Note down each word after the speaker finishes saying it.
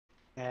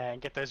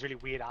And get those really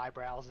weird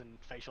eyebrows and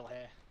facial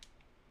hair.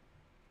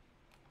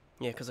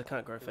 Yeah, because I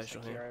can't grow The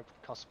facial hair.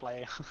 Sekiro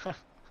cosplay.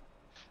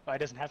 Oh, he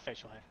doesn't have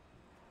facial hair.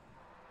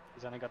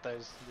 He's only got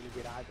those really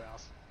weird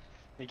eyebrows.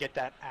 You get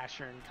that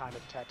Asheron kind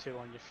of tattoo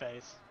on your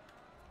face.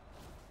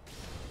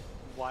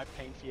 White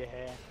paint for your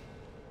hair.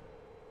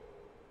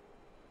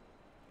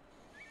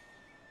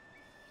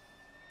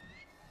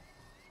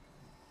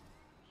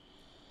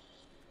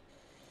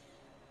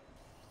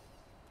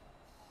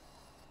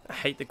 I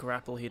hate the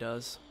grapple he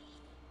does.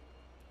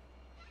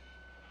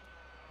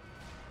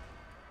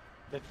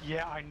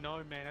 Yeah, I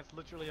know, man. It's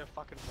literally a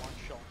fucking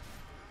one-shot.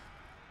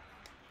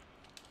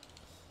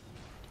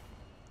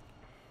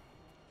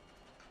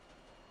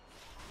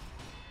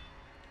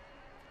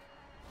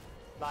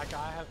 Like,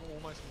 I have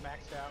almost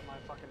maxed out my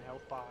fucking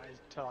health bar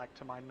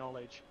to my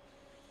knowledge.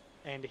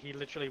 And he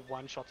literally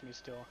one-shots me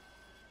still.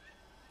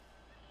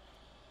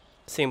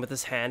 See him with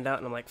his hand out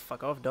and I'm like,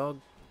 fuck off,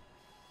 dog.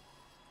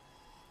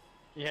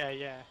 Yeah,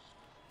 yeah.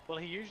 Well,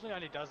 he usually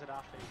only does it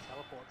after he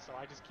teleports, so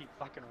I just keep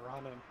fucking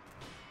running.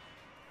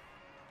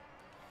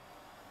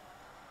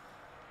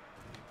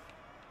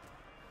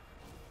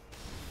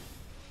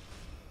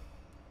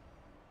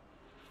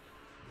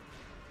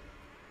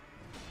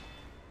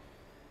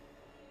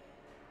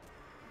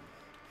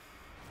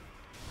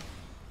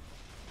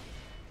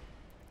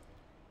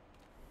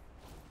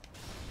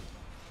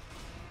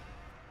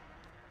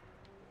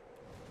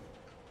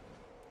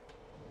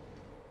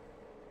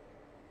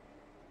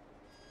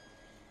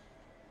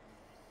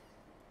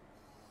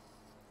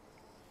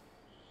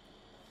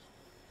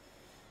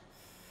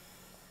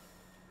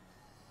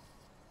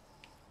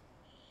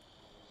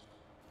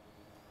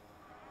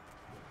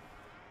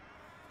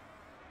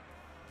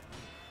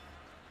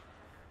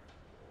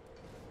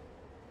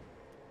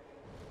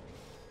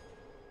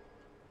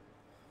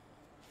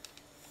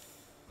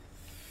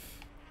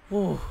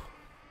 Woo.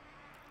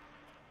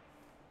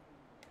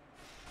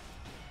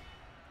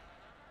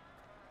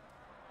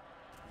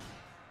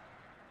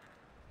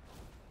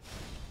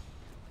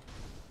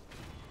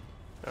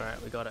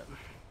 Alright, we got it.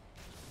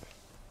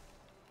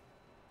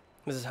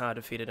 This is how I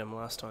defeated him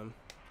last time.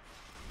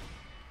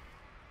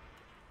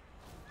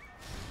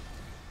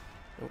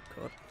 Oh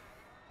god.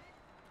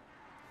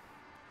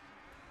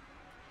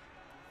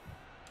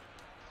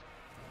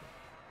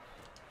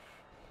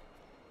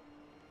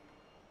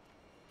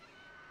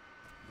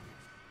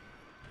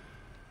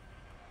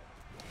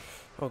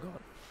 Oh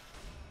god.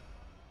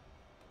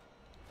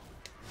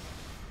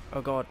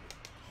 Oh god.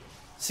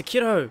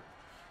 Sekiro!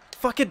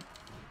 Fucking...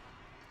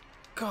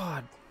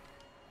 God.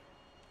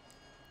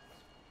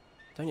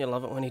 Don't you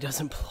love it when he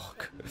doesn't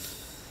block?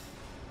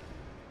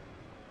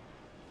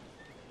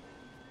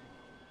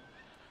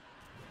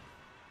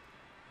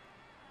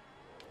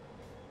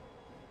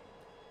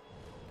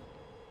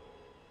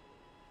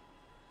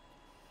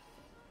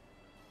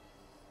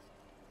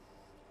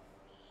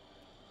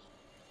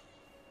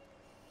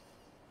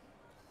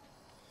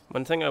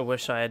 One thing I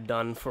wish I had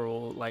done for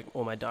all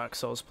my Dark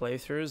Souls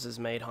playthroughs is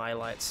made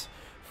highlights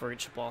for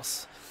each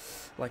boss,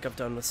 like I've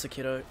done with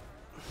Sekiro.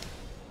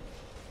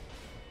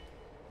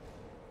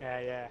 Yeah,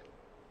 yeah.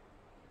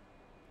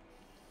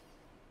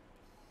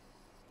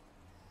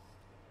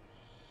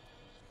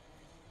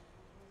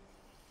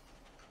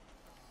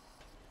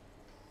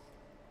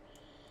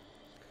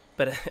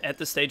 But at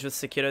the stage with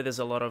Sekiro, there's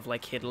a lot of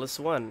like Headless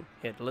 1,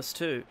 Headless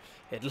 2,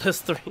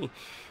 Headless 3,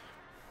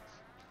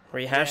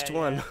 Rehashed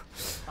 1.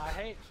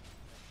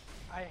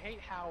 I hate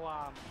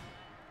how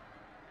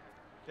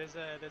there's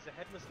a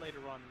Headless later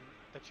on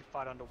that you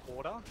fight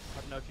underwater.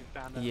 I don't know if you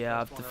found that. Yeah,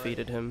 first I've one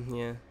defeated already. him,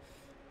 yeah.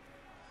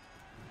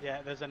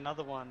 Yeah, there's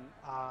another one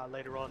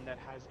later on that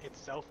has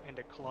itself and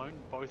a clone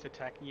both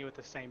attacking you at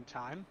the same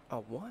time.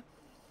 Oh, what?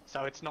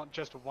 So it's not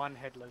just one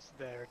Headless,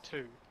 there are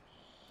two.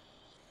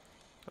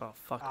 Oh,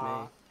 fuck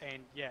me.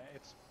 And yeah,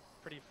 it's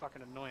pretty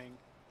fucking annoying.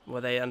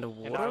 Were they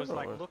underwater? And I was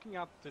like or? looking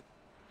up the...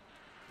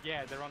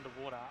 Yeah, they're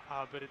underwater,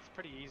 but it's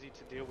pretty easy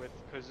to deal with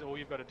because all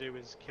you've got to do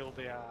is kill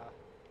the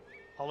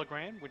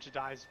hologram, which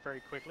dies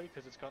very quickly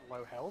because it's got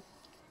low health.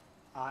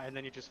 And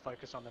then you just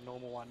focus on the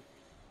normal one.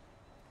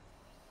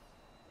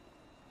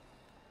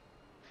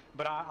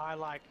 But I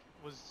like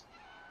was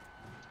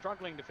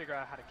struggling to figure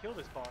out how to kill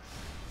this boss,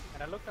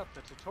 and I looked up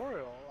the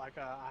tutorial, like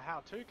a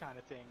how-to kind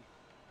of thing,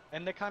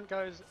 and the cunt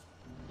goes,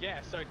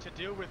 yeah, so to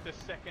deal with the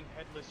second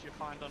Headless you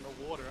find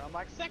underwater. I'm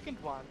like, second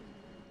one?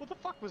 What the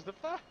fuck was the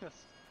first?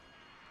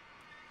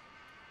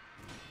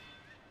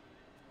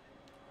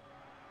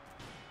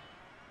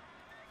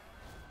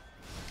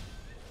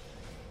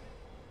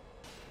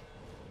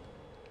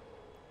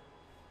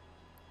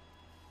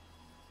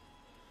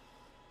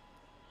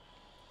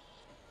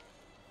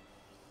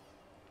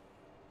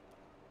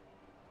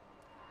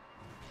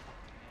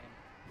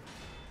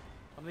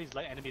 Some of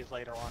these enemies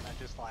later on are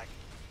just like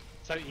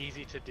so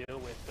easy to deal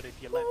with, but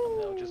if you let them,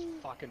 they'll just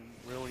fucking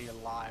ruin your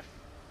life.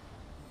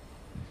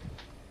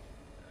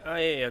 Oh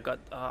yeah, I got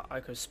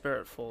Ico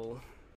Spirit Fall.